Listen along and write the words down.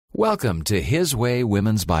Welcome to His Way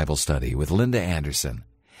Women's Bible Study with Linda Anderson.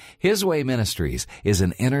 His Way Ministries is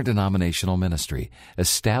an interdenominational ministry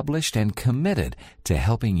established and committed to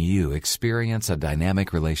helping you experience a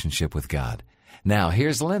dynamic relationship with God. Now,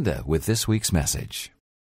 here's Linda with this week's message.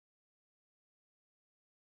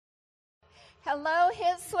 Hello,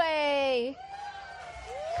 His Way.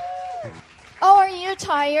 Oh, are you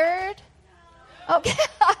tired? Okay.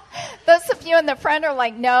 Those of you in the front are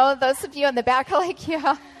like, no. Those of you in the back are like,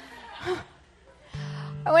 yeah.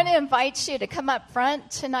 I want to invite you to come up front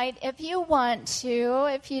tonight if you want to.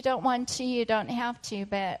 If you don't want to, you don't have to,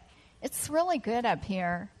 but it's really good up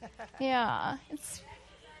here. Yeah,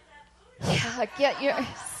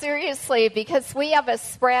 seriously, because we have a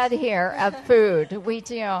spread here of food. We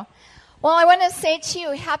do. Well, I want to say to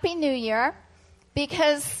you, Happy New Year,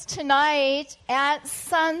 because tonight at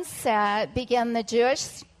sunset began the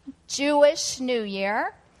Jewish New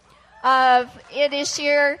Year. It is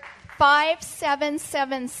year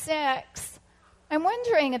 5776. I'm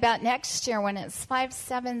wondering about next year when it's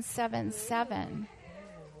 5777.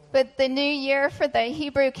 But the new year for the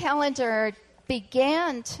Hebrew calendar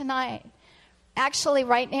began tonight. Actually,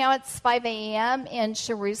 right now it's 5 a.m. in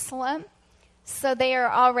Jerusalem. So they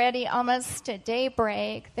are already almost at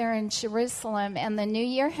daybreak. They're in Jerusalem, and the new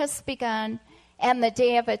year has begun, and the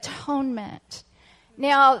Day of Atonement.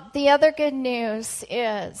 Now, the other good news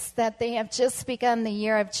is that they have just begun the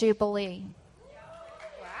year of Jubilee.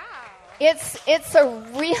 Wow. It's a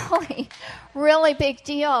really, really big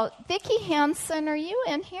deal. Vicki Hansen, are you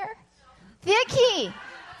in here? Vicki,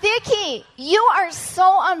 you are so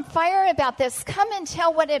on fire about this. Come and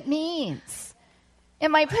tell what it means.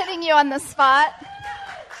 Am I putting you on the spot?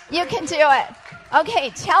 You can do it. Okay,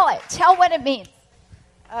 tell it. Tell what it means.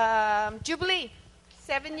 Jubilee,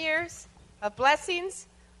 7 years of blessings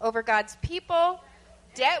over God's people.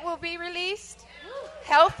 Debt will be released.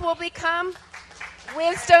 Health will become.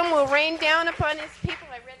 Wisdom will rain down upon his people.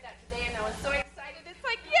 I read that today and I was so excited. It's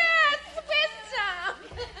like, yes,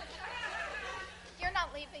 wisdom. You're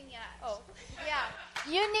not leaving yet. Oh. Yeah.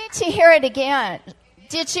 You need to hear it again.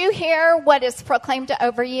 Did you hear what is proclaimed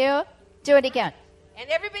over you? Do it again. And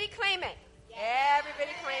everybody claim it.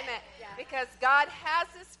 Everybody claim it. Because God has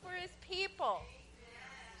this for his people.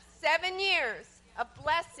 7 years of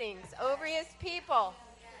blessings over his people.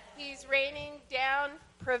 He's raining down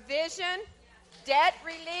provision, debt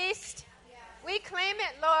released. We claim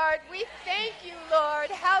it, Lord. We thank you,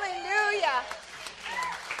 Lord. Hallelujah.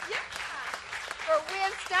 Yeah. For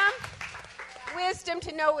wisdom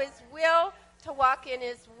to know his will, to walk in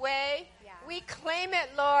his way. We claim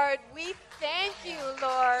it, Lord. We thank you,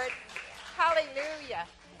 Lord. Hallelujah.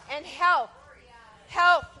 And health,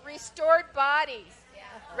 restored bodies.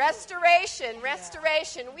 Restoration.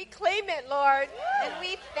 We claim it, Lord, and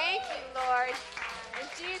we thank you, Lord. In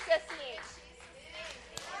Jesus' name.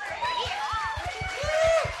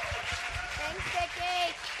 Thanks,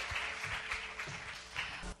 Vicki.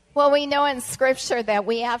 Well, we know in Scripture that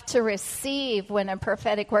we have to receive when a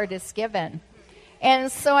prophetic word is given. And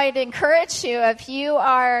so I'd encourage you, if you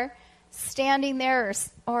are standing there,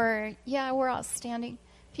 we're all standing.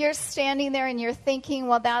 If you're standing there and you're thinking,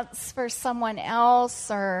 well, that's for someone else,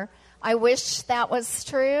 or I wish that was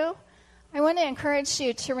true, I want to encourage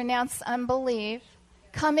you to renounce unbelief,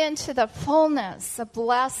 come into the fullness of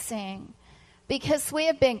blessing, because we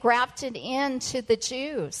have been grafted into the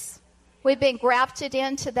Jews. We've been grafted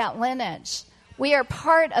into that lineage. We are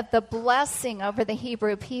part of the blessing over the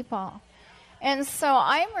Hebrew people. And so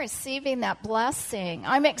I'm receiving that blessing.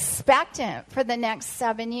 I'm expectant for the next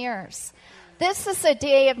 7 years. This is a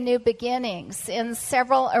day of new beginnings in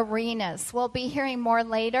several arenas. We'll be hearing more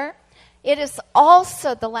later. It is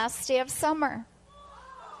also the last day of summer.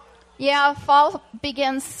 Yeah, fall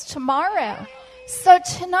begins tomorrow. So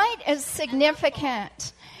tonight is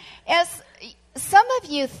significant. As some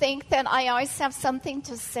of you think that I always have something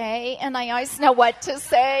to say and I always know what to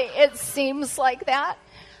say. It seems like that.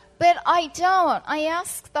 But I don't. I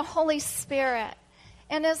ask the Holy Spirit.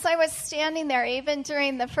 And as I was standing there, even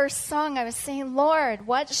during the first song, I was saying, Lord,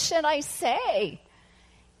 what should I say?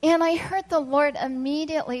 And I heard the Lord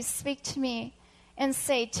immediately speak to me and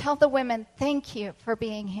say, tell the women, thank you for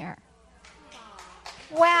being here.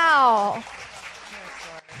 Wow.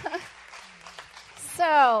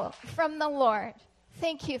 So, from the Lord,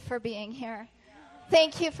 thank you for being here.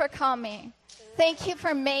 Thank you for coming. Thank you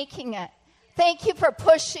for making it. Thank you for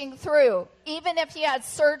pushing through, even if you had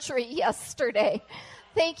surgery yesterday.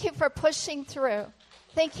 Thank you for pushing through.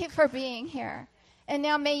 Thank you for being here. And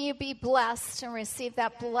now may you be blessed and receive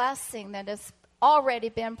that blessing that has already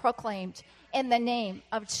been proclaimed in the name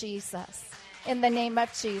of Jesus. In the name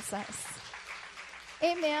of Jesus.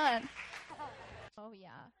 Amen. Oh, yeah.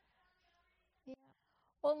 Yeah.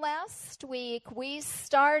 Well, last week we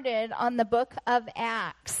started on the book of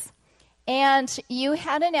Acts. And you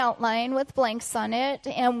had an outline with blanks on it,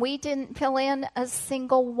 and we didn't fill in a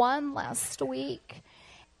single one last week.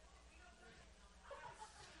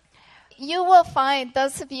 You will find,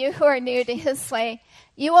 those of you who are new to His Way,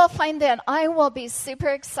 you will find that I will be super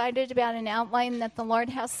excited about an outline that the Lord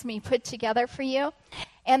has me put together for you.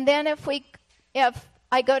 And then if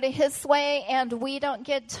I go to His Way and we don't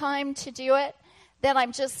get time to do it, then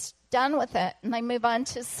I'm just done with it, and I move on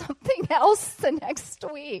to something else the next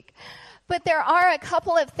week. But there are a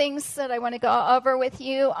couple of things that I want to go over with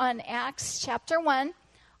you on Acts chapter 1.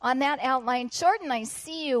 On that outline, Jordan, I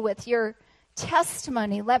see you with your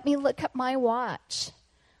testimony. Let me look at my watch.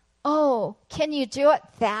 Oh, can you do it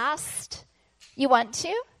fast? You want to?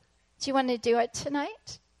 Do you want to do it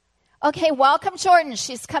tonight? Okay, welcome, Jordan.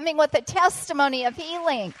 She's coming with a testimony of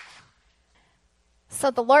healing.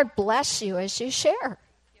 So the Lord bless you as you share.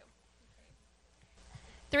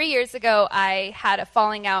 3 years ago, I had a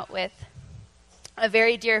falling out with a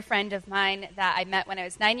very dear friend of mine that I met when I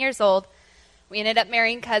was 9 years old. We ended up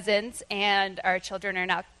marrying cousins, and our children are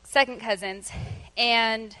now second cousins.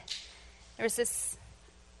 And it was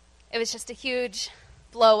just a huge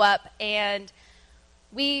blow up, and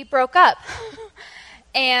we broke up.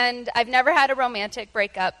 And I've never had a romantic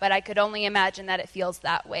breakup, but I could only imagine that it feels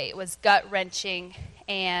that way. It was gut-wrenching,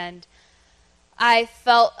 and I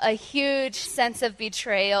felt a huge sense of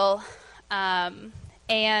betrayal.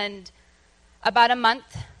 And about a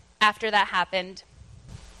month after that happened,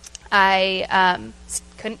 I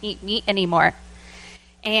couldn't eat meat anymore.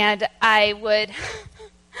 And I would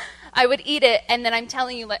eat it, and then I'm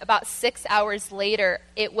telling you, like, about 6 hours later,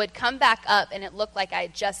 it would come back up, and it looked like I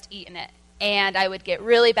had just eaten it. And I would get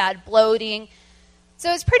really bad bloating. So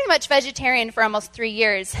I was pretty much vegetarian for almost 3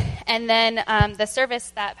 years. And then the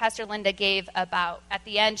service that Pastor Linda gave about, at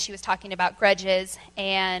the end, she was talking about grudges,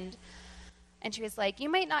 and she was like, you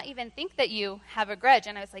might not even think that you have a grudge.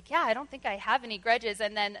 And I was like, yeah, I don't think I have any grudges.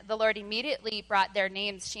 And then the Lord immediately brought their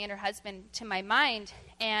names, she and her husband, to my mind.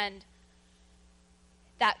 And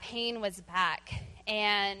that pain was back.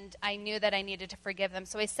 And I knew that I needed to forgive them.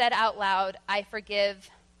 So I said out loud, I forgive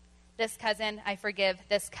this cousin, I forgive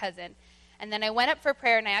this cousin. And then I went up for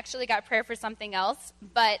prayer, and I actually got prayer for something else.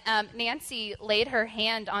 But Nancy laid her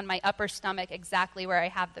hand on my upper stomach, exactly where I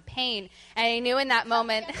have the pain. And I knew in that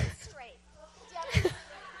moment...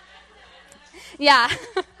 Yeah.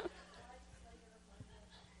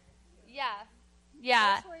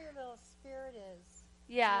 Yeah. That's where your little spirit is.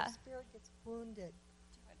 Yeah. Your spirit gets wounded.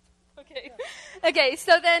 Okay. Okay,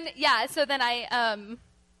 so then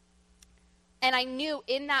and I knew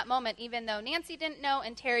in that moment, even though Nancy didn't know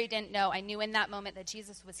and Terry didn't know, I knew in that moment that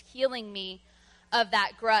Jesus was healing me of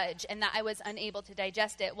that grudge and that I was unable to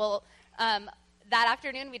digest it. Well, that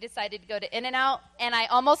afternoon we decided to go to In-N-Out, and I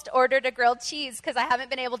almost ordered a grilled cheese because I haven't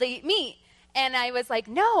been able to eat meat. And I was like,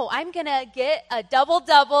 no, I'm going to get a double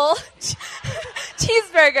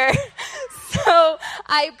cheeseburger. So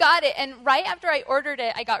I got it, and right after I ordered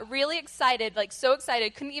it, I got really excited, like so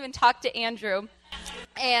excited, couldn't even talk to Andrew.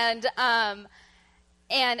 And God,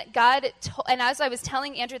 and as I was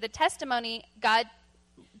telling Andrew the testimony, God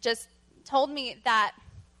just told me that,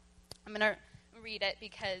 I'm going to read it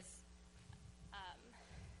because,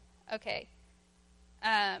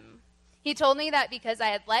 he told me that because I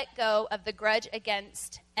had let go of the grudge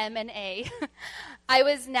against M&A, I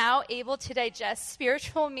was now able to digest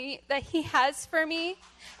spiritual meat that he has for me,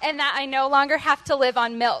 and that I no longer have to live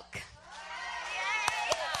on milk.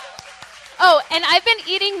 Oh, and I've been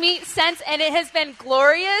eating meat since, and it has been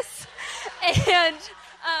glorious. And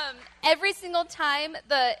every single time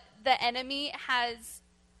the enemy has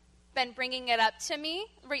been bringing it up to me,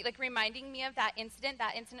 like reminding me of that incident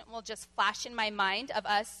will just flash in my mind of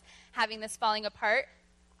us having this falling apart.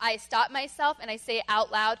 I stop myself and I say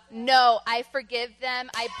out loud, no, I forgive them,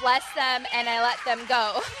 I bless them, and I let them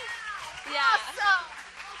go. Yeah. Awesome.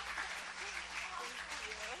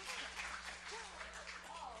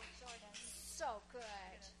 So good.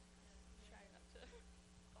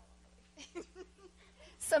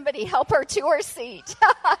 Somebody help her to her seat.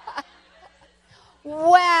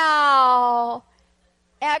 Wow.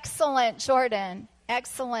 Excellent, Jordan.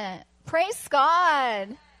 Excellent. Praise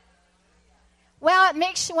God. Well, it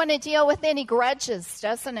makes you want to deal with any grudges,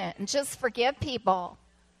 doesn't it? And just forgive people.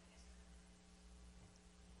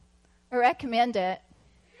 I recommend it.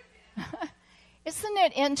 Isn't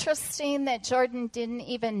it interesting that Jordan didn't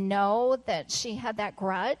even know that she had that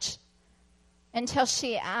grudge until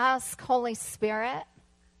she asked Holy Spirit?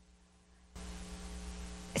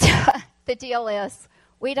 The deal is,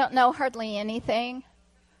 We don't know hardly anything.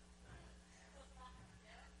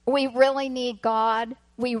 We really need God.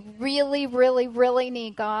 We really, really, really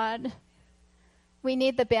need God. We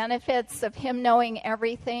need the benefits of Him knowing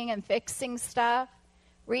everything and fixing stuff,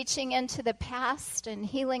 reaching into the past and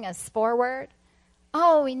healing us forward.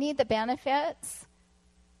 Oh, we need the benefits.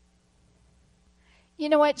 You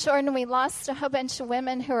know what, Jordan? We lost a whole bunch of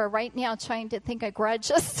women who are right now trying to think of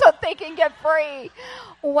grudges so they can get free.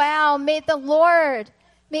 Wow, may the Lord,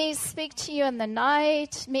 may He speak to you in the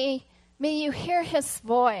night. May you hear His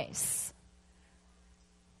voice.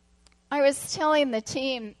 I was telling the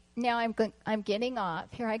team, now I'm getting off.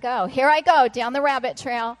 Here I go, down the rabbit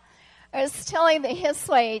trail. I was telling the His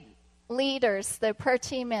Way leaders, the prayer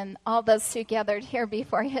team and all those who gathered here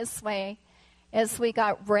before His Way, as we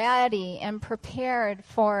got ready and prepared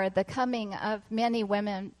for the coming of many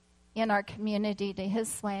women in our community to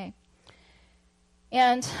His Way.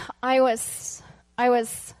 And I was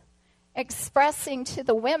expressing to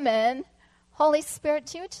the women, Holy Spirit,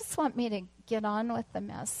 do you just want me to get on with the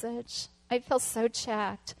message? I feel so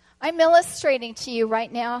checked. I'm illustrating to you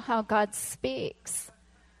right now how God speaks.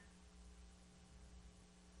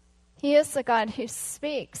 He is a God who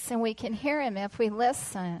speaks, and we can hear Him if we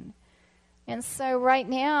listen. And so right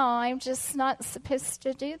now, I'm just not supposed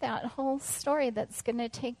to do that whole story. That's going to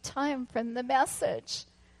take time from the message.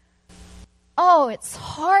 Oh, it's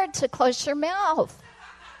hard to close your mouth.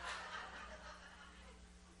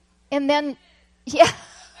 And then, yeah.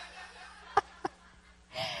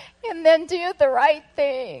 And then do the right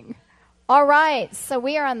thing. All right, so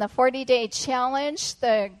we are on the 40-day challenge,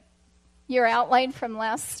 your outline from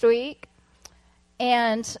last week.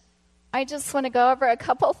 And I just want to go over a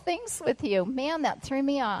couple things with you. Man, that threw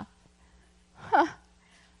me off. Huh.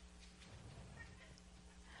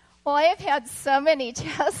 Well, I have had so many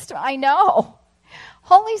tests. I know.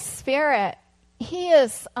 Holy Spirit, He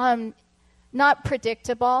is not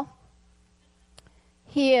predictable.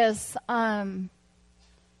 He is,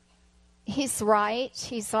 He's right.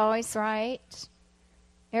 He's always right.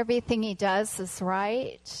 Everything He does is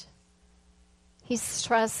right. He's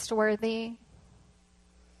trustworthy.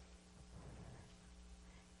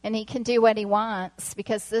 And He can do what He wants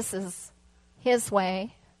because this is His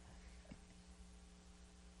way.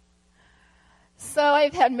 So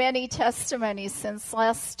I've had many testimonies since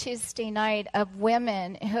last Tuesday night of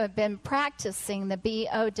women who have been practicing the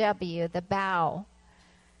B-O-W, the bow.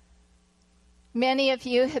 Many of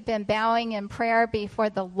you have been bowing in prayer before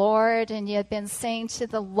the Lord, and you have been saying to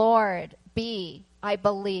the Lord, B, I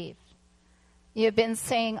believe. You have been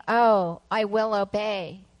saying, O, I will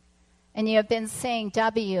obey. And you have been saying,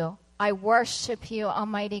 W, I worship you,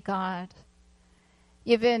 Almighty God.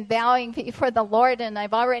 You've been bowing before the Lord, and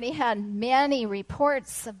I've already had many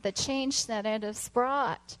reports of the change that it has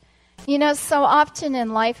brought. You know, so often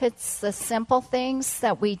in life, it's the simple things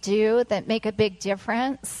that we do that make a big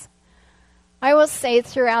difference. I will say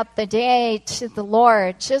throughout the day to the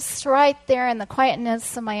Lord, just right there in the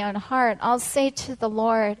quietness of my own heart, I'll say to the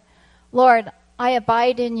Lord, Lord, I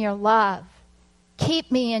abide in your love.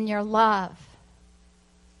 Keep me in your love.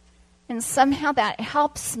 And somehow that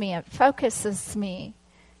helps me. It focuses me.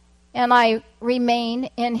 And I remain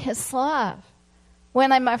in His love.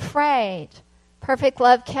 When I'm afraid, perfect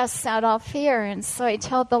love casts out all fear. And so I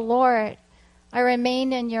tell the Lord, I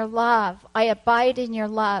remain in your love. I abide in your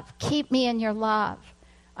love. Keep me in your love.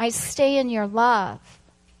 I stay in your love.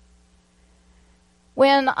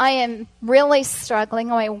 When I am really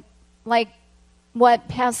struggling, like what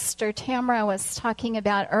Pastor Tamara was talking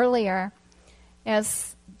about earlier,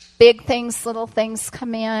 as big things, little things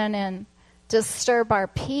come in and disturb our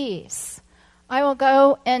peace, I will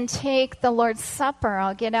go and take the Lord's Supper.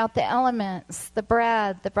 I'll get out the elements, the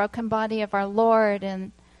bread, the broken body of our Lord,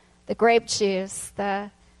 and the grape juice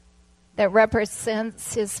that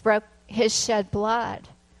represents His shed blood.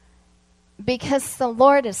 Because the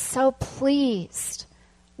Lord is so pleased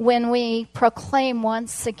when we proclaim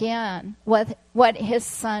once again what His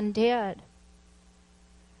Son did.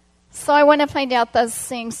 So I want to find out those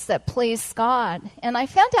things that please God. And I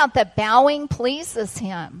found out that bowing pleases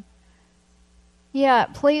Him. Yeah,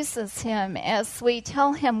 it pleases Him as we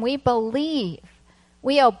tell Him we believe,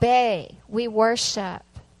 we obey, we worship.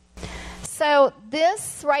 So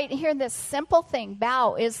this right here, this simple thing,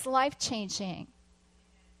 bow, is life-changing.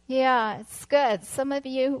 Yeah, it's good. Some of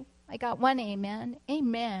you, I got one amen.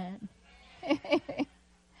 Amen.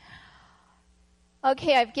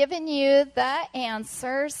 Okay, I've given you the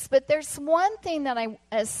answers, but there's one thing that I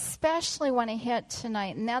especially want to hit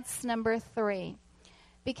tonight, and that's number 3.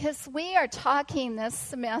 Because we are talking this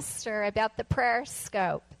semester about the prayer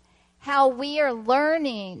scope, how we are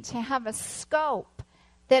learning to have a scope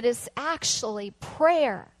that is actually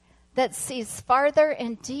prayer that sees farther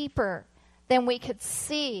and deeper than we could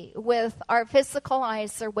see with our physical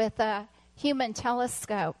eyes or with a human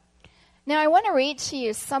telescope. Now, I want to read to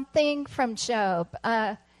you something from Job,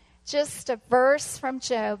 just a verse from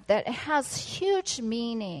Job that has huge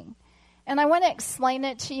meaning. And I want to explain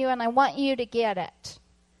it to you, and I want you to get it,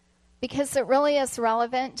 because it really is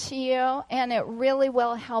relevant to you, and it really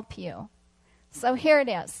will help you. So here it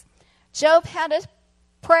is. Job had a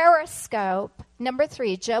periscope. Number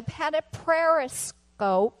 3, Job had a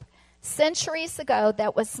periscope centuries ago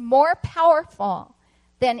that was more powerful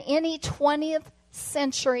than any 20th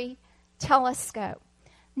century telescope.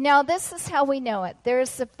 Now, this is how we know it.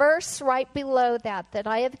 There's a verse right below that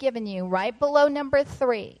I have given you, right below number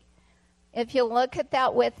 3. If you look at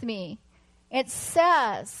that with me, it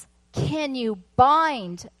says, can you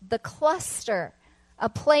bind the cluster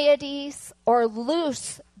of Pleiades or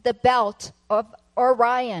loose the belt of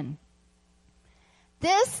Orion?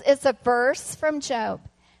 This is a verse from Job.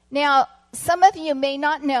 Now, some of you may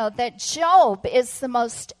not know that Job is the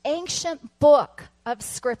most ancient book of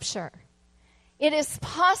Scripture. It is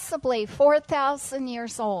possibly 4,000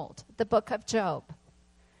 years old, the book of Job.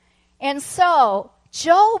 And so,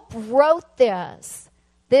 Job wrote this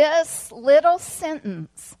little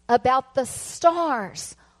sentence about the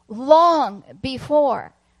stars long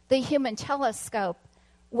before the human telescope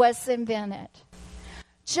was invented.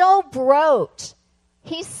 Job wrote,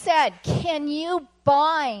 he said, can you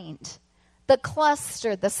bind the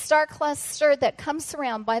cluster, the star cluster that comes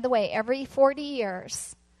around, by the way, every 40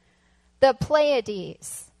 years, the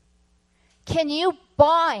Pleiades? Can you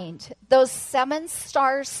bind those 7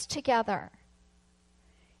 stars together?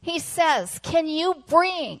 He says, can you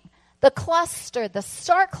bring the cluster, the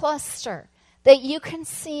star cluster that you can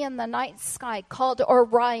see in the night sky called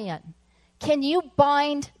Orion? Can you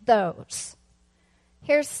bind those?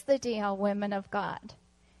 Here's the deal, women of God.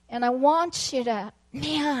 And I want you to,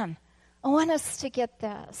 I want us to get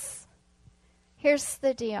this. Here's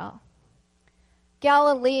the deal.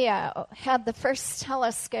 Galileo had the first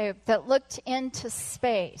telescope that looked into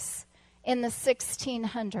space in the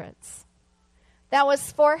 1600s. That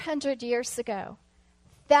was 400 years ago,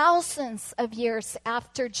 thousands of years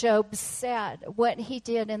after Job said what he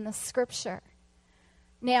did in the Scripture.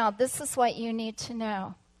 Now, this is what you need to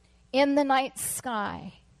know. In the night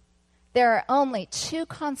sky, there are only 2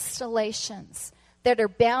 constellations that are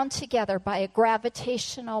bound together by a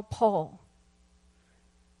gravitational pull.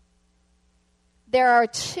 There are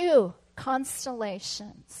 2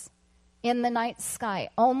 constellations in the night sky,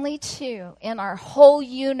 only 2 in our whole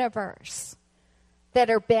universe, that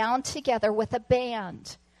are bound together with a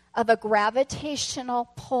band of a gravitational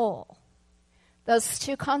pull. Those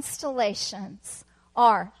 2 constellations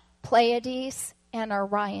are Pleiades and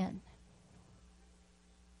Orion.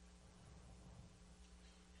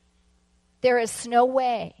 There is no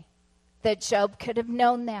way that Job could have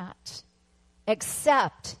known that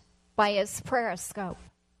except by his periscope.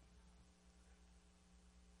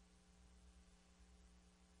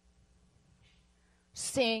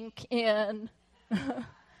 Sink in.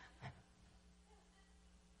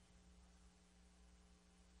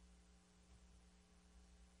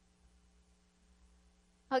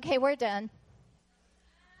 Okay, we're done.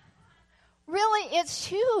 Really, it's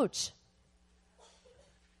huge.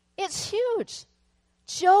 It's huge.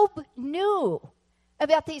 Job knew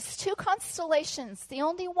about these 2 constellations, the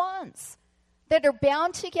only ones that are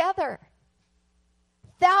bound together,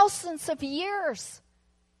 thousands of years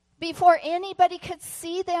before anybody could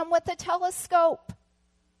see them with a telescope.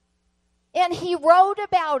 And he wrote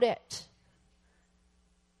about it.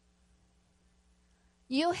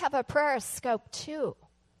 You have a periscope too.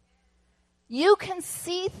 You can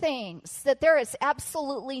see things that there is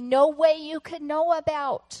absolutely no way you could know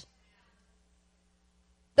about.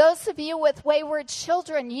 Those of you with wayward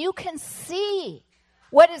children, you can see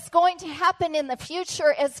what is going to happen in the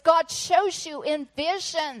future as God shows you in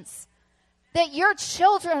visions that your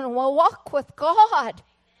children will walk with God.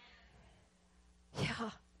 Yeah,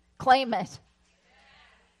 claim it.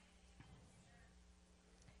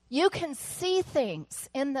 You can see things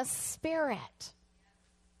in the Spirit,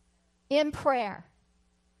 in prayer,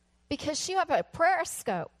 because you have a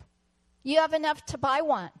periscope. You have enough to buy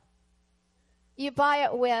one. You buy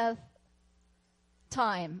it with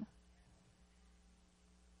time.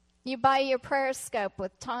 You buy your periscope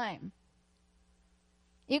with time.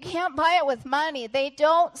 You can't buy it with money. They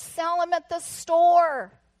don't sell them at the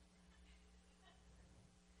store.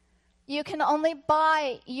 You can only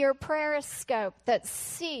buy your periscope that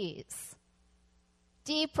sees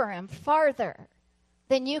deeper and farther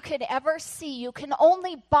than you could ever see. You can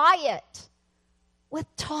only buy it with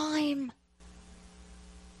time.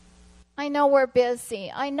 I know we're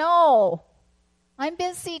busy. I know. I'm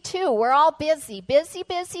busy too. We're all busy. Busy,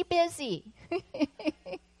 busy, busy.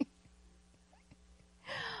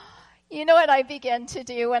 You know what I began to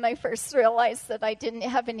do when I first realized that I didn't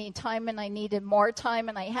have any time and I needed more time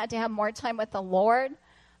and I had to have more time with the Lord?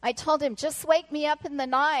 I told him, just wake me up in the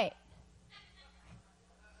night.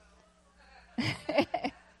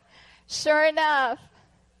 Sure enough.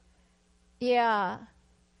 Yeah,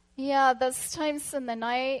 those times in the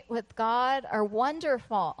night with God are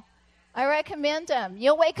wonderful. I recommend them.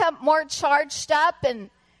 You'll wake up more charged up and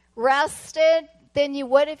rested than you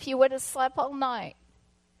would if you would have slept all night.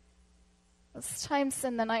 Those times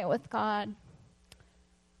in the night with God.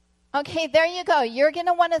 Okay, there you go. You're going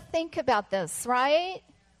to want to think about this, right?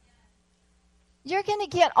 You're going to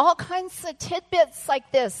get all kinds of tidbits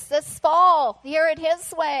like this fall here at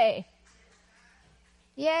His Way.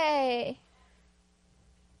 Yay.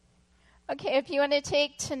 Okay, if you want to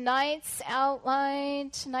take tonight's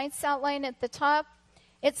outline at the top,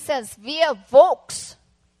 it says Via Vox.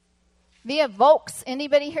 Via Vox.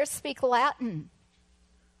 Anybody here speak Latin?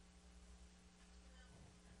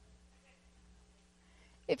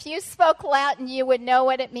 If you spoke Latin, you would know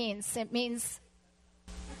what it means. It means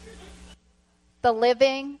the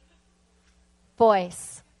living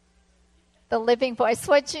voice. The living voice.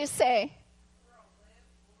 What'd you say?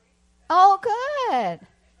 Oh, good.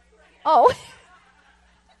 Oh.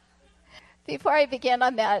 Before I begin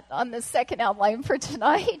on the second outline for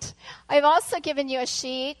tonight, I've also given you a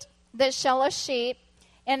sheet, this yellow sheet,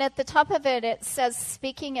 and at the top of it, it says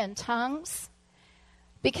speaking in tongues.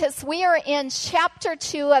 Because we are in chapter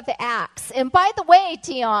 2 of Acts. And by the way,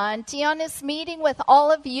 Dion is meeting with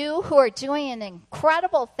all of you who are doing an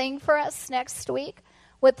incredible thing for us next week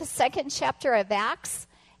with the second chapter of Acts.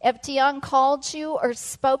 If Dion called you or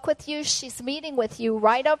spoke with you, she's meeting with you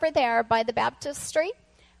right over there by the baptistry,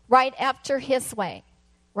 right after His Way.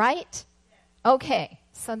 Right? Okay,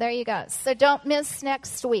 so there you go. So don't miss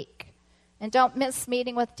next week. And don't miss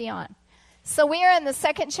meeting with Dion. So we are in the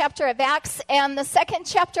second chapter of Acts, and the second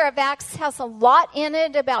chapter of Acts has a lot in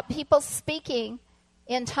it about people speaking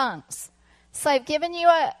in tongues. So I've given you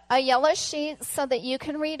a yellow sheet so that you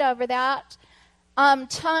can read over that.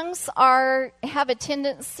 Tongues have a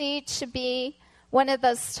tendency to be one of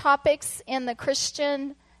those topics in the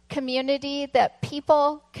Christian community that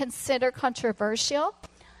people consider controversial.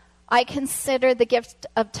 I consider the gift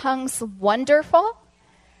of tongues wonderful.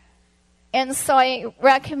 And so I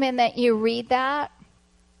recommend that you read that.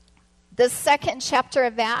 The second chapter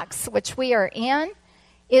of Acts, which we are in,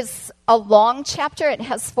 is a long chapter. It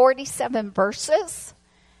has 47 verses.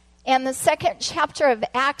 And the second chapter of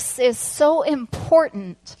Acts is so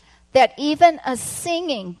important that even a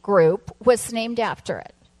singing group was named after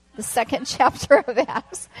it. The second chapter of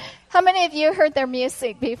Acts. How many of you heard their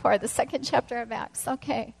music before? The second chapter of Acts.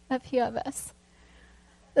 Okay, a few of us.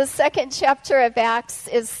 The second chapter of Acts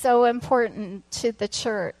is so important to the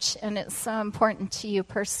church, and it's so important to you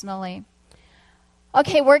personally.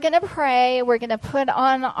 Okay, we're going to pray. We're going to put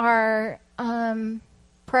on our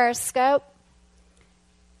prayer scope,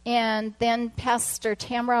 and then Pastor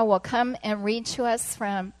Tamara will come and read to us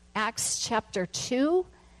from Acts chapter 2,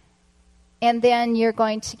 and then you're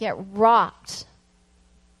going to get rocked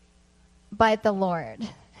by the Lord.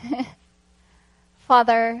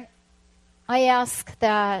 Father, I ask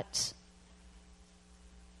that,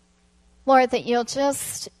 Lord, that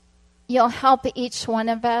you'll help each one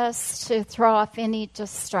of us to throw off any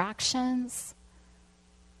distractions.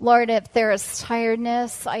 Lord, if there is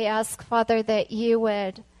tiredness, I ask, Father, that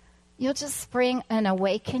you'll just bring an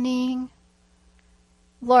awakening.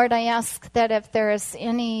 Lord, I ask that if there is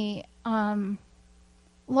any,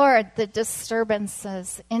 Lord, the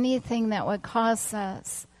disturbances, anything that would cause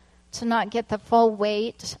us to not get the full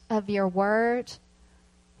weight of your word.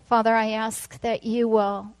 Father, I ask that you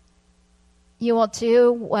will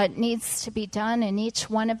do what needs to be done in each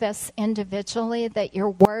one of us individually, that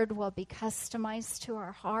your word will be customized to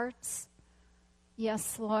our hearts.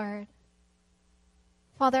 Yes, Lord.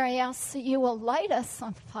 Father, I ask that you will light us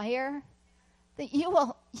on fire, that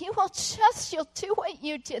you'll do what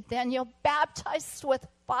you did then. You'll baptize us with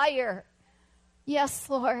fire. Yes,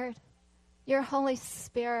 Lord. Your Holy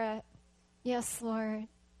Spirit. Yes, Lord.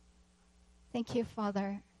 Thank you,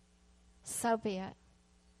 Father. So be it.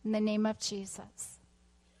 In the name of Jesus.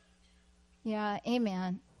 Yeah,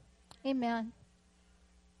 amen. Amen.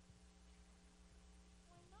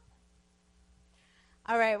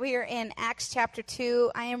 All right, we are in Acts chapter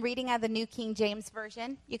 2. I am reading out of the New King James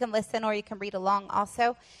Version. You can listen or you can read along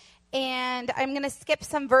also. And I'm going to skip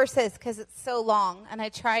some verses because it's so long. And I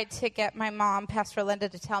tried to get my mom, Pastor Linda,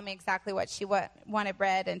 to tell me exactly what she wanted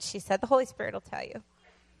read. And she said, the Holy Spirit will tell you.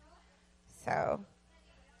 So,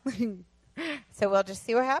 so we'll just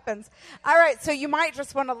see what happens. All right, so you might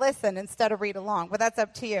just want to listen instead of read along, but that's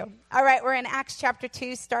up to you. All right, we're in Acts chapter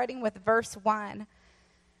 2, starting with verse 1.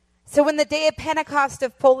 So when the day of Pentecost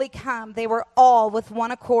had fully come, they were all with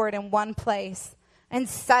one accord in one place. And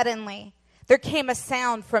suddenly there came a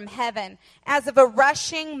sound from heaven as of a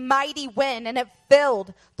rushing mighty wind, and it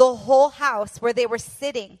filled the whole house where they were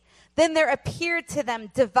sitting. Then there appeared to them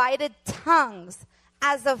divided tongues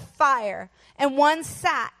as of fire, and one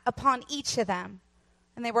sat upon each of them.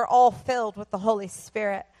 And they were all filled with the Holy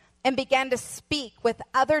Spirit and began to speak with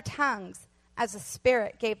other tongues as the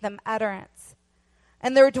Spirit gave them utterance.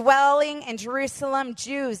 And there were dwelling in Jerusalem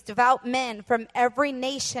Jews, devout men from every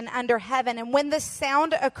nation under heaven. And when this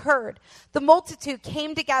sound occurred, the multitude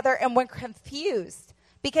came together and were confused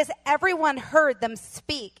because everyone heard them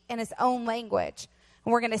speak in his own language.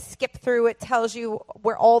 And we're going to skip through. It tells you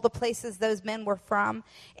where all the places those men were from.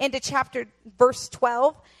 Into verse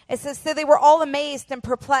 12, it says, so they were all amazed and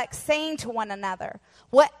perplexed, saying to one another,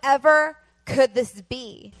 whatever could this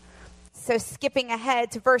be? So skipping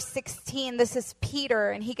ahead to verse 16, this is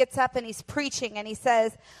Peter, and he gets up and he's preaching, and he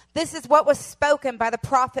says, this is what was spoken by the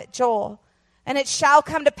prophet Joel. And it shall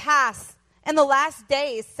come to pass in the last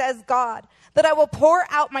days, says God, that I will pour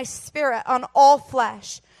out my spirit on all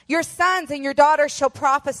flesh. Your sons and your daughters shall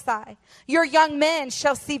prophesy. Your young men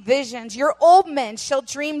shall see visions. Your old men shall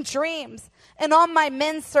dream dreams. And on my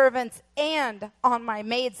men servants and on my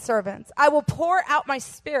maid servants I will pour out my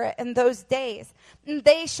spirit in those days, and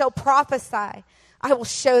they shall prophesy. I will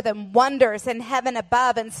show them wonders in heaven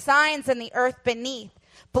above and signs in the earth beneath,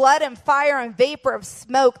 blood and fire and vapor of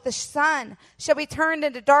smoke. The sun shall be turned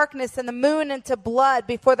into darkness and the moon into blood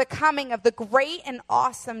before the coming of the great and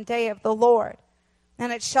awesome day of the Lord.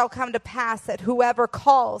 And it shall come to pass that whoever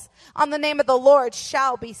calls on the name of the Lord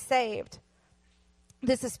shall be saved.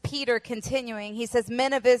 This is Peter continuing. He says,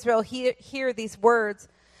 men of Israel, hear these words.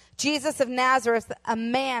 Jesus of Nazareth, a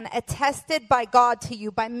man attested by God to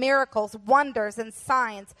you by miracles, wonders, and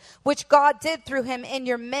signs, which God did through him in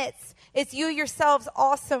your midst, as you yourselves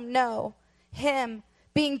also know, him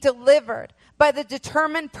being delivered by the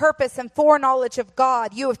determined purpose and foreknowledge of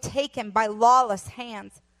God, you have taken by lawless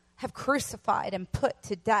hands, have crucified and put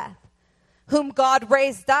to death, whom God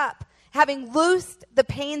raised up, having loosed the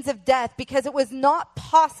pains of death, because it was not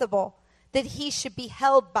possible that he should be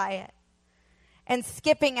held by it. And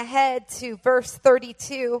skipping ahead to verse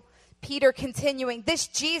 32, Peter continuing, this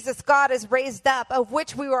Jesus God has raised up, of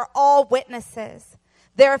which we were all witnesses.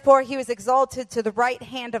 Therefore he was exalted to the right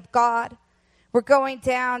hand of God. We're going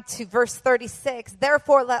down to verse 36.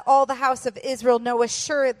 Therefore let all the house of Israel know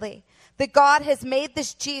assuredly that God has made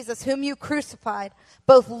this Jesus, whom you crucified,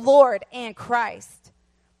 both Lord and Christ.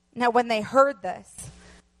 Now, when they heard this,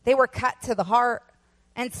 they were cut to the heart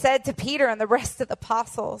and said to Peter and the rest of the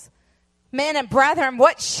apostles, men and brethren,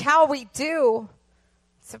 what shall we do?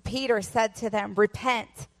 So Peter said to them, repent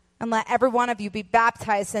and let every one of you be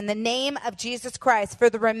baptized in the name of Jesus Christ for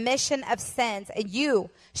the remission of sins, and you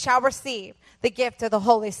shall receive the gift of the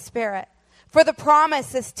Holy Spirit. For the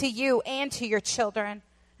promise is to you and to your children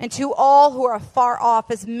and to all who are far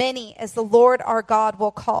off, as many as the Lord our God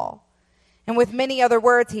will call. And with many other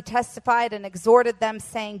words, he testified and exhorted them,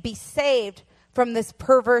 saying, be saved from this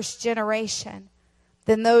perverse generation.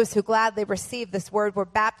 Then those who gladly received this word were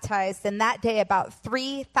baptized, and that day about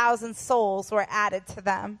 3,000 souls were added to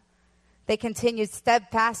them. They continued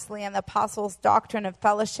steadfastly in the apostles' doctrine and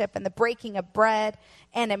fellowship, and the breaking of bread,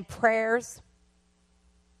 and in prayers.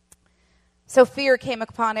 So fear came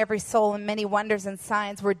upon every soul, and many wonders and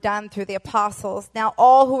signs were done through the apostles. Now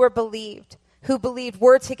all who believed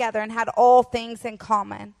were together and had all things in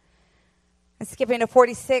common. And skipping to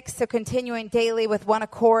 46, so continuing daily with one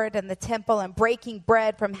accord in the temple and breaking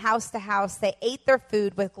bread from house to house, they ate their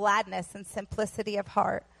food with gladness and simplicity of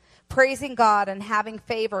heart, praising God and having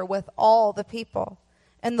favor with all the people.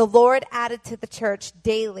 And the Lord added to the church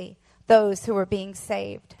daily those who were being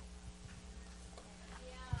saved.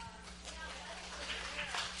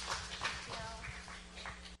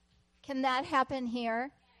 Can that happen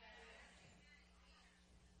here?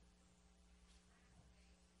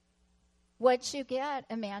 What'd you get,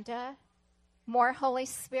 Amanda? More Holy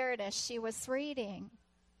Spirit as she was reading.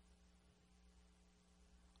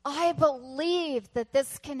 I believe that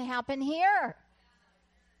this can happen here.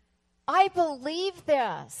 I believe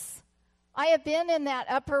this. I have been in that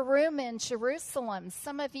upper room in Jerusalem.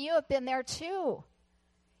 Some of you have been there too.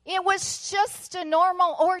 It was just a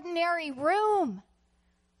normal, ordinary room.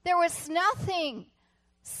 There was nothing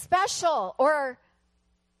special or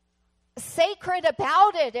sacred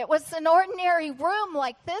about it. It was an ordinary room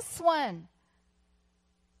like this one.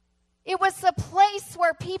 It was a place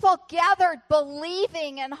where people gathered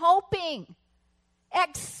believing and hoping,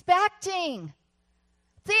 expecting,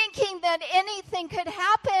 thinking that anything could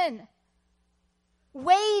happen,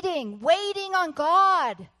 waiting on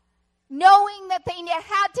God, knowing that they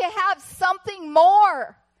had to have something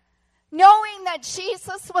more, knowing that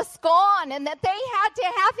Jesus was gone and that they had to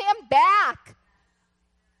have him back.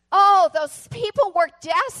 Oh, those people were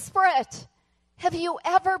desperate. Have you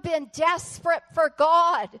ever been desperate for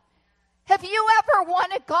God? Have you ever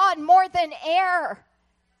wanted God more than air?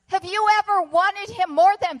 Have you ever wanted him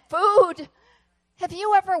more than food? Have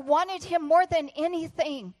you ever wanted him more than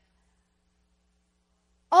anything?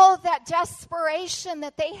 Oh, that desperation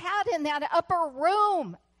that they had in that upper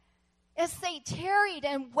room as they tarried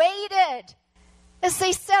and waited, as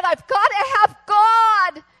they said, I've got to have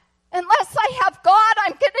God. Unless I have God,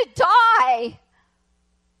 I'm going to die.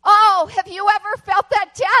 Oh, have you ever felt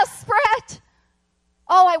that desperate?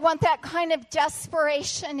 Oh, I want that kind of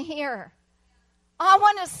desperation here. I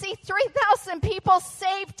want to see 3,000 people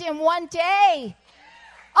saved in one day.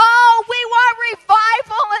 Oh, we want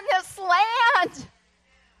revival in this land.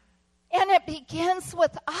 And it begins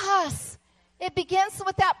with us. It begins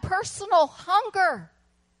with that personal hunger.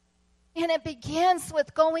 And it begins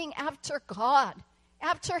with going after God,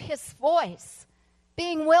 after his voice,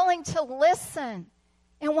 being willing to listen.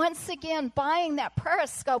 And once again, buying that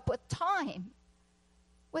periscope with time,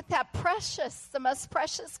 with that precious, the most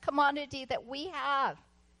precious commodity that we have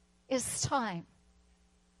is time.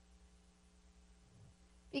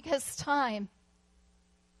 Because time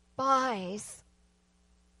buys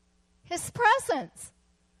his presence,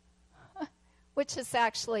 which is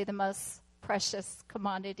actually the most precious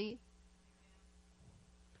commodity.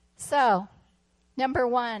 So, number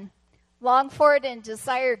 1, long for it and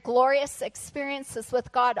desire glorious experiences with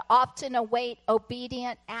God often await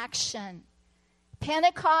obedient action.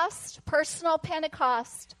 Pentecost, personal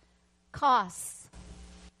Pentecost, costs.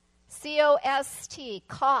 C-O-S-T,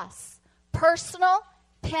 costs. Personal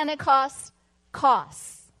Pentecost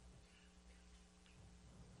costs.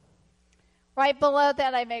 Right below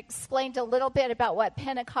that, I've explained a little bit about what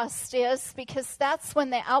Pentecost is, because that's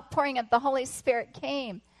when the outpouring of the Holy Spirit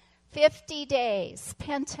came. 50 days,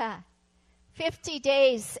 Penta, 50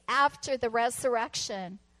 days after the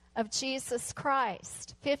resurrection of Jesus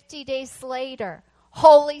Christ. 50 days later,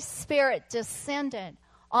 Holy Spirit descended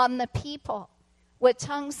on the people with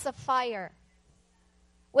tongues of fire,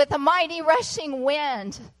 with a mighty rushing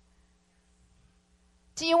wind.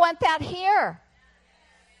 Do you want that here?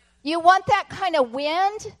 You want that kind of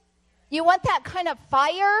wind? You want that kind of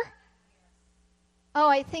fire? Oh,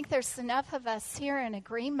 I think there's enough of us here in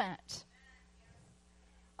agreement.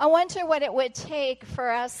 I wonder what it would take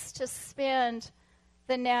for us to spend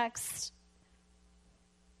the next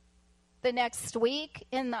week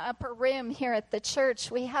in the upper room here at the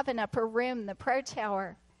church. We have an upper room, the prayer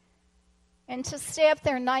tower. And to stay up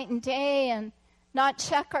there night and day and not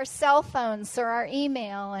check our cell phones or our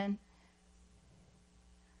email. And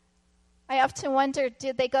I often wonder,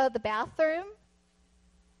 did they go to the bathroom?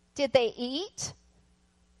 Did they eat?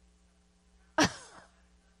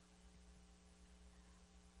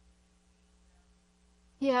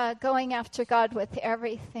 Yeah, going after God with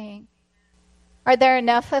everything. Are there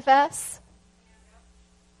enough of us?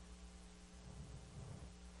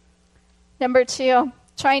 Number 2,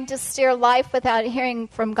 trying to steer life without hearing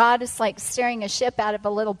from God is like steering a ship out of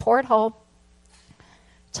a little porthole.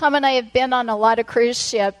 Tom and I have been on a lot of cruise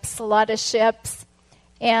ships,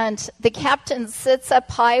 and the captain sits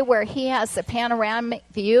up high where he has a panoramic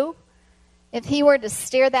view. If he were to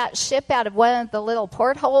steer that ship out of one of the little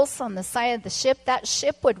portholes on the side of the ship, that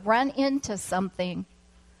ship would run into something.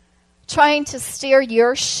 Trying to steer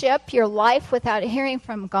your ship, your life, without hearing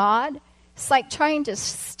from God, it's like trying to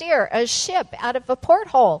steer a ship out of a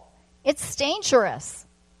porthole. It's dangerous.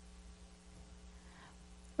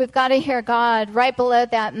 We've got to hear God. Right below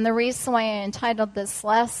that, and the reason why I entitled this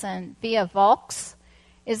lesson, Via Vox,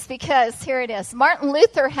 is because, here it is, Martin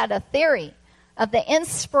Luther had a theory of the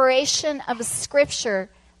inspiration of Scripture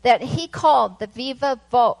that he called the Viva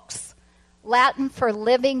Vox, Latin for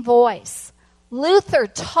living voice. Luther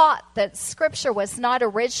taught that Scripture was not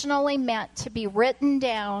originally meant to be written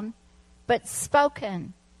down, but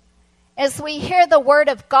spoken. As we hear the Word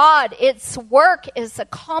of God, its work is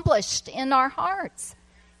accomplished in our hearts.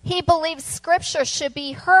 He believes Scripture should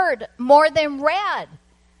be heard more than read.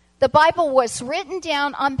 The Bible was written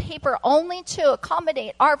down on paper only to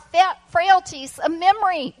accommodate our frailties of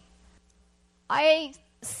memory. I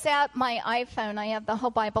set my iPhone, I have the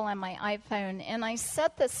whole Bible on my iPhone, and I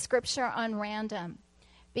set the scripture on random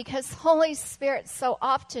because Holy Spirit so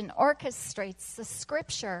often orchestrates the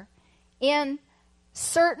scripture in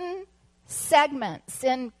certain segments,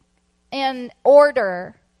 in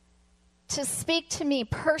order to speak to me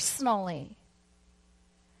personally.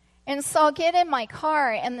 And so I'll get in my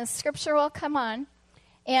car and the scripture will come on,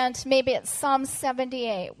 and maybe it's Psalm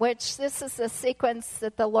 78, which this is the sequence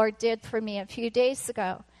that the Lord did for me a few days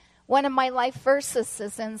ago. One of my life verses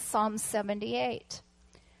is in Psalm 78.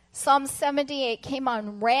 Psalm 78 came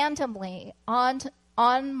on randomly on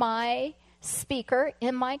my speaker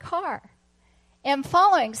in my car. And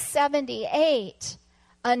following 78,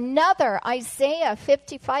 another Isaiah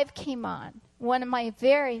 55 came on, one of my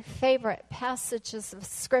very favorite passages of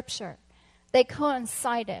Scripture. They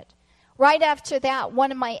coincided. Right after that,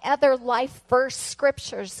 one of my other life verse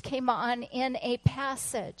scriptures came on in a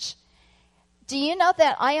passage. Do you know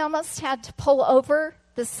that I almost had to pull over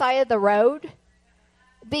the side of the road?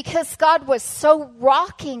 Because God was so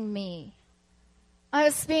rocking me. I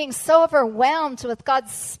was being so overwhelmed with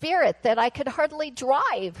God's Spirit that I could hardly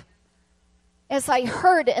drive as I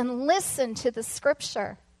heard and listened to the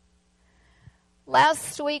scripture.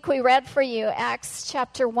 Last week we read for you Acts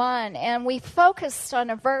chapter 1, and we focused on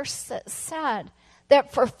a verse that said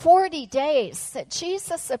that for 40 days that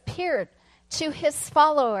Jesus appeared to his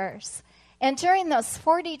followers. And during those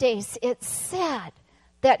 40 days it said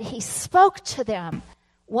that he spoke to them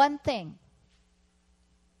one thing.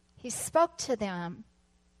 He spoke to them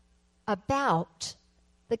about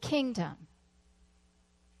the kingdom.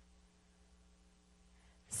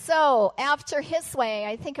 So after his way,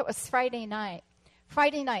 I think it was Friday night,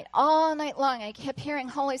 all night long, I kept hearing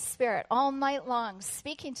Holy Spirit all night long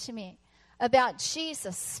speaking to me about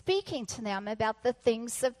Jesus, speaking to them about the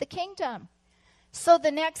things of the kingdom. So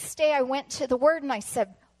the next day I went to the Word and I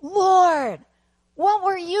said, Lord, what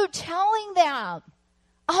were you telling them?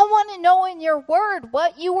 I want to know in your Word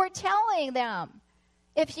what you were telling them.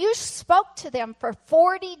 If you spoke to them for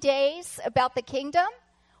 40 days about the kingdom,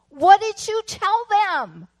 what did you tell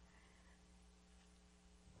them?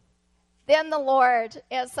 Then the Lord,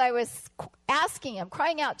 as I was asking him,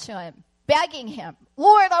 crying out to him, begging him,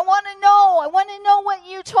 Lord, I want to know what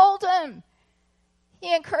you told him.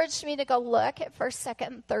 He encouraged me to go look at 1st, 2nd,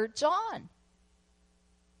 and 3rd John.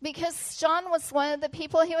 Because John was one of the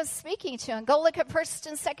people he was speaking to. And go look at 1st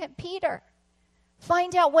and 2nd Peter.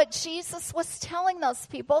 Find out what Jesus was telling those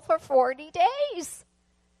people for 40 days.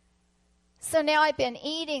 So now I've been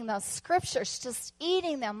eating those scriptures, just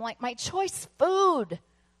eating them like my choice food.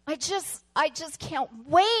 I just can't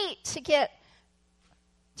wait to get,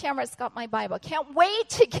 Tamara's got my Bible, can't wait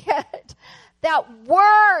to get that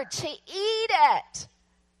word, to eat it,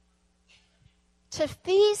 to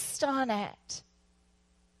feast on it.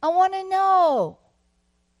 I want to know.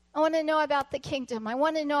 I want to know about the kingdom. I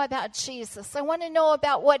want to know about Jesus. I want to know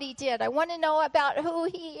about what he did. I want to know about who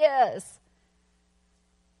he is.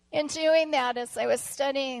 In doing that, as I was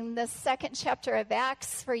studying the 2nd chapter of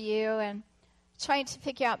Acts for you and trying to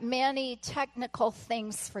figure out many technical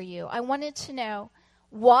things for you, I wanted to know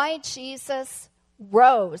why Jesus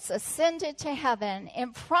rose, ascended to heaven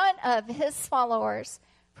in front of his followers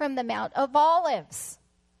from the Mount of Olives.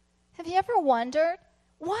 Have you ever wondered,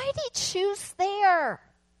 why did he choose there?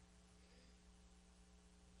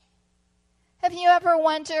 Have you ever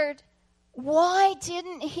wondered, why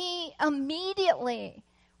didn't he immediately,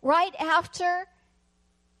 right after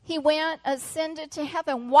he went, ascended to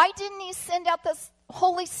heaven, why didn't he send out the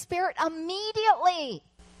Holy Spirit immediately?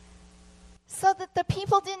 So that the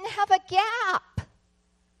people didn't have a gap.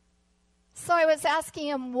 So I was asking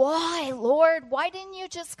him, why, Lord? Why didn't you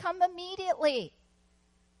just come immediately?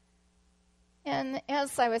 And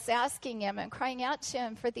as I was asking him and crying out to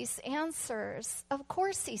him for these answers, of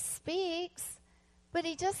course he speaks, but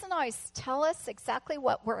he doesn't always tell us exactly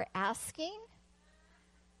what we're asking.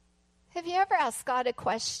 Have you ever asked God a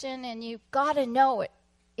question and you've got to know it?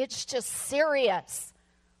 It's just serious.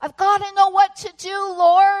 I've got to know what to do,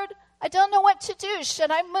 Lord. I don't know what to do.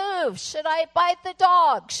 Should I move? Should I bite the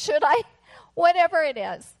dog? Should I, whatever it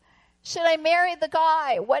is. Should I marry the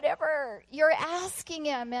guy? Whatever you're asking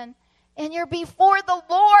him, and you're before the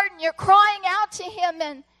Lord and you're crying out to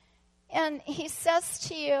him, and he says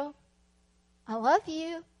to you, I love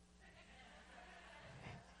you.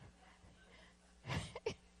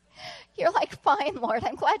 You're like, fine, Lord,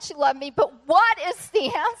 I'm glad you love me, but what is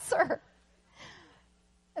the answer?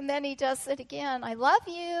 And then he does it again. I love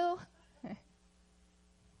you.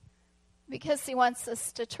 Because he wants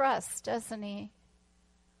us to trust, doesn't he?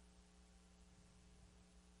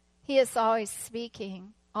 He is always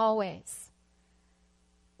speaking, always.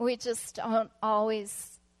 we just don't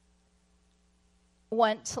always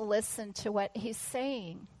want to listen to what he's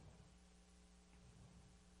saying.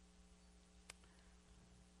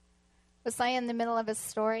 Was I in the middle of a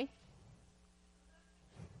story?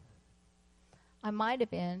 I might have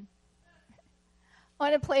been. I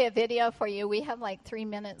want to play a video for you. We have like 3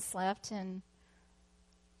 minutes left, and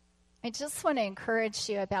I just want to encourage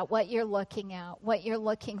you about what you're looking at, what you're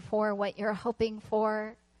looking for, what you're hoping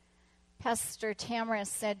for. Pastor Tamara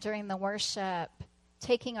said during the worship,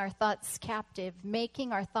 taking our thoughts captive,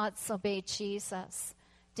 making our thoughts obey Jesus,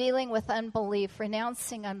 dealing with unbelief,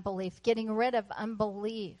 renouncing unbelief, getting rid of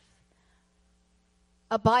unbelief,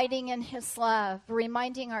 abiding in his love,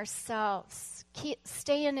 reminding ourselves,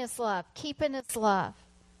 stay in his love, keep in his love.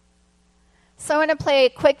 So I want to play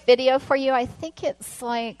a quick video for you. I think it's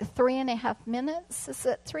like 3.5 minutes. Is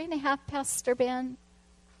it 3.5, Pastor Ben?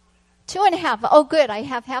 2.5. Oh, good. I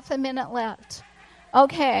have half a minute left.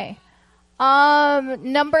 Okay.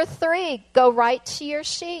 Number 3, go right to your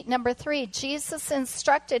sheet. Number 3, Jesus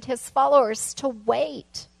instructed his followers to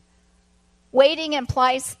wait. Waiting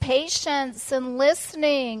implies patience and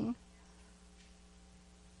listening.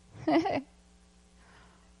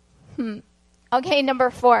 Okay, number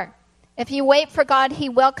 4. If you wait for God, he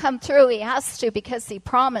will come through. He has to because he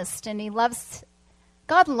promised, and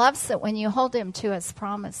God loves it when you hold him to his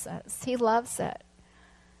promises. He loves it.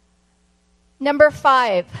 Number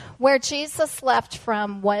 5, where Jesus left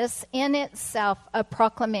from was in itself a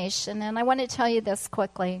proclamation. And I want to tell you this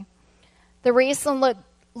quickly. The reason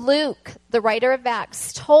Luke, the writer of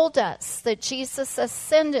Acts, told us that Jesus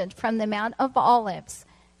ascended from the Mount of Olives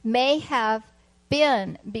may have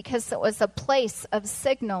been because it was a place of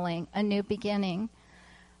signaling a new beginning.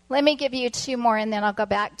 Let me give you 2 more, and then I'll go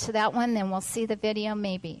back to that one, then we'll see the video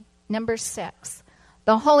maybe. Number 6,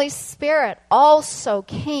 the Holy Spirit also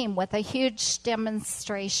came with a huge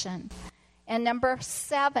demonstration. And number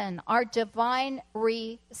 7, our divine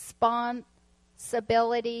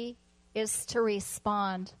responsibility is to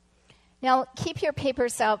respond. Now, keep your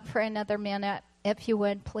papers out for another minute, if you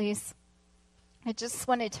would, please. I just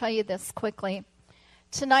want to tell you this quickly.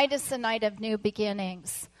 Tonight is the night of new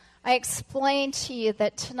beginnings. I explained to you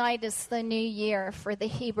that tonight is the new year for the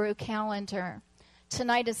Hebrew calendar.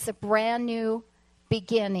 Tonight is a brand new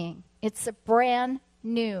beginning. It's a brand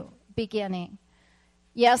new beginning.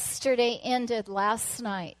 Yesterday ended last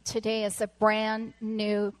night. Today is a brand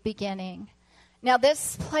new beginning. Now,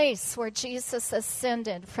 this place where Jesus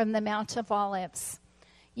ascended from the Mount of Olives,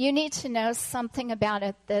 you need to know something about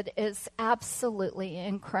it that is absolutely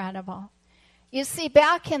incredible. You see,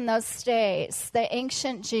 back in those days, the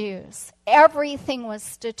ancient Jews, everything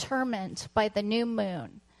was determined by the new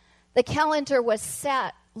moon. The calendar was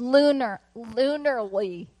set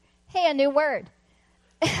lunarly. Hey, a new word.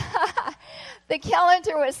 The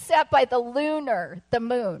calendar was set by the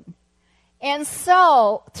moon. And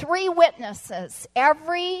so, 3 witnesses.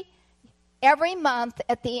 Every month,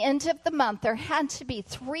 at the end of the month, there had to be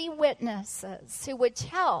 3 witnesses who would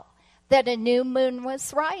tell that a new moon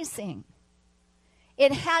was rising.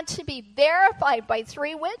 It had to be verified by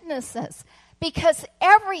 3 witnesses because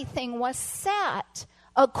everything was set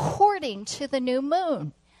according to the new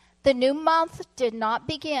moon. The new month did not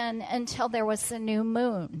begin until there was a new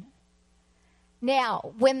moon.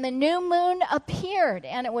 Now, when the new moon appeared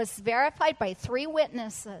and it was verified by 3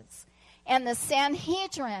 witnesses, and the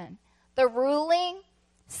Sanhedrin, the ruling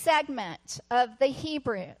segment of the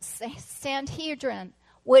Hebrews, the Sanhedrin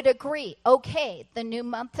would agree, okay, the new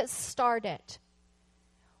month has started.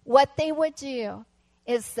 What they would do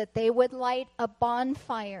is that they would light a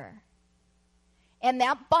bonfire. And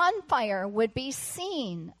that bonfire would be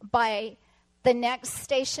seen by the next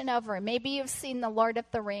station over. Maybe you've seen The Lord of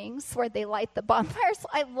the Rings where they light the bonfires.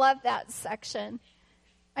 I love that section.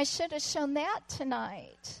 I should have shown that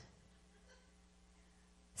tonight.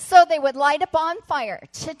 So they would light a bonfire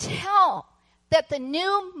to tell that the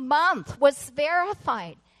new month was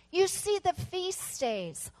verified. You see, the feast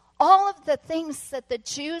days, all of the things that the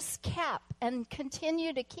Jews kept and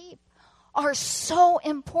continue to keep are so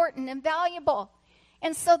important and valuable.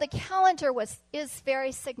 And so the calendar is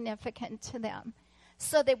very significant to them.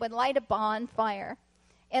 So they would light a bonfire.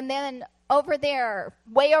 And then over there,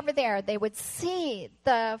 way over there, they would see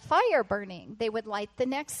the fire burning. They would light the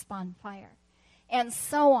next bonfire. And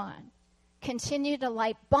so on. Continue to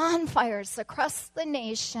light bonfires across the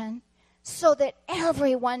nation so that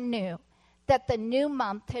everyone knew that the new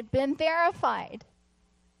month had been verified.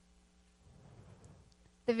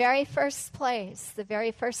 The very first place, the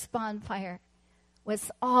very first bonfire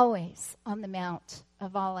was always on the Mount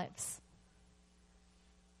of Olives.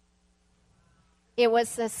 It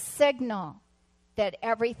was a signal. that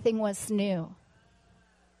everything was new.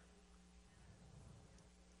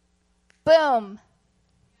 Boom.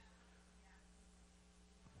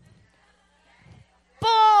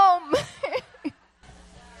 Boom.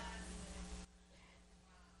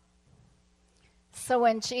 So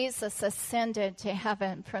when Jesus ascended to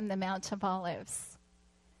heaven from the Mount of Olives,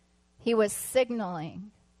 he was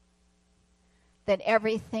signaling that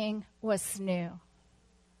everything was new.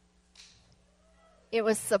 It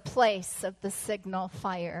was the place of the signal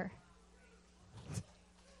fire.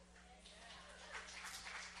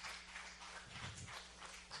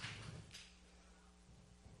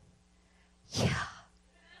 Yeah.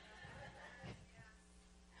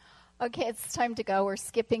 Okay, it's time to go. We're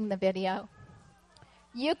skipping the video.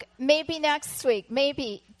 Maybe next week.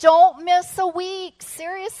 Maybe. Don't miss a week.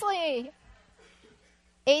 Seriously.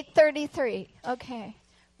 8:33. Okay.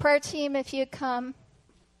 Prayer team, if you come.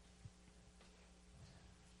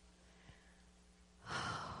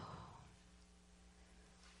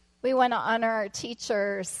 We want to honor our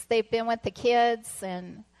teachers. They've been with the kids,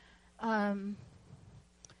 and the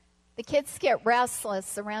kids get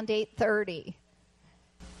restless around 8:30.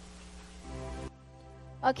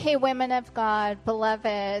 Okay, women of God,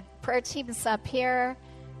 beloved, prayer team's up here.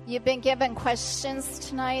 You've been given questions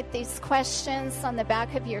tonight. These questions on the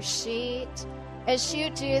back of your sheet. As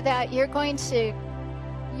you do that, you're going to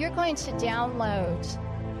download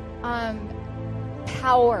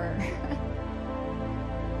power.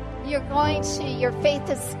 Your faith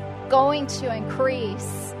is going to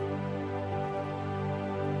increase.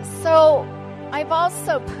 So I've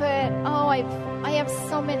also put, I have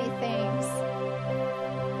so many things.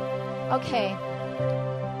 Okay,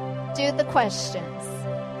 do the questions.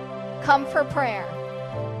 Come for prayer.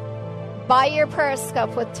 Buy your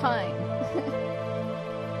Periscope with time.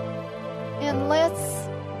 And let's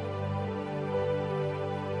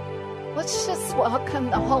just welcome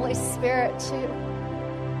the Holy Spirit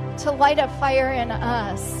to light a fire in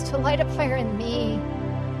us, to light a fire in me.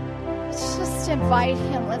 Let's just invite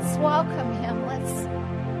him. Let's welcome him.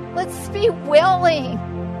 Let's be willing.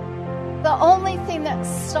 The only thing that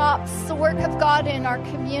stops the work of God in our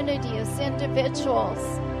community is individuals.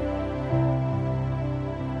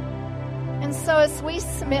 And so as we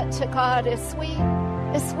submit to God, as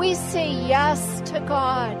we say yes to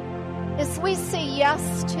God, as we say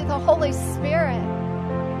yes to the Holy Spirit,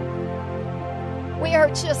 we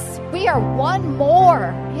are one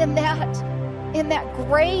more in that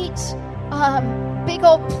great big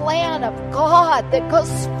old plan of God that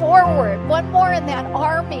goes forward. One more in that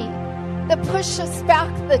army that pushes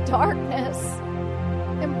back the darkness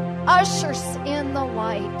and ushers in the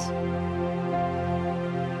light.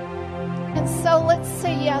 And so let's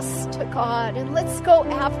say yes to God, and let's go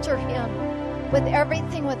after him with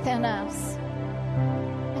everything within us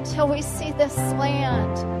until we see this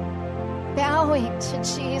land bowing to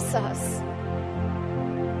Jesus,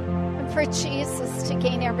 and for Jesus to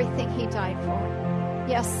gain everything he died for.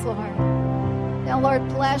 Yes, Lord. Now, Lord,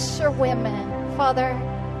 bless your women. Father,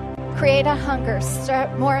 create a hunger, stir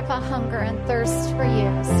up more of a hunger and thirst for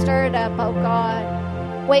you. Stir it up, oh God.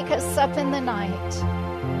 Wake us up in the night.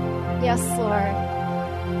 Yes, Lord.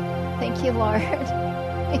 Thank you, Lord.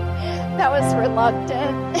 That was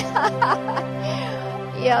reluctant.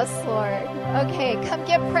 Yes, Lord. Okay, come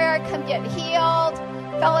get prayer, come get healed,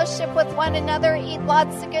 fellowship with one another, eat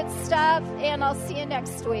lots of good stuff, and I'll see you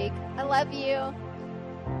next week. I love you.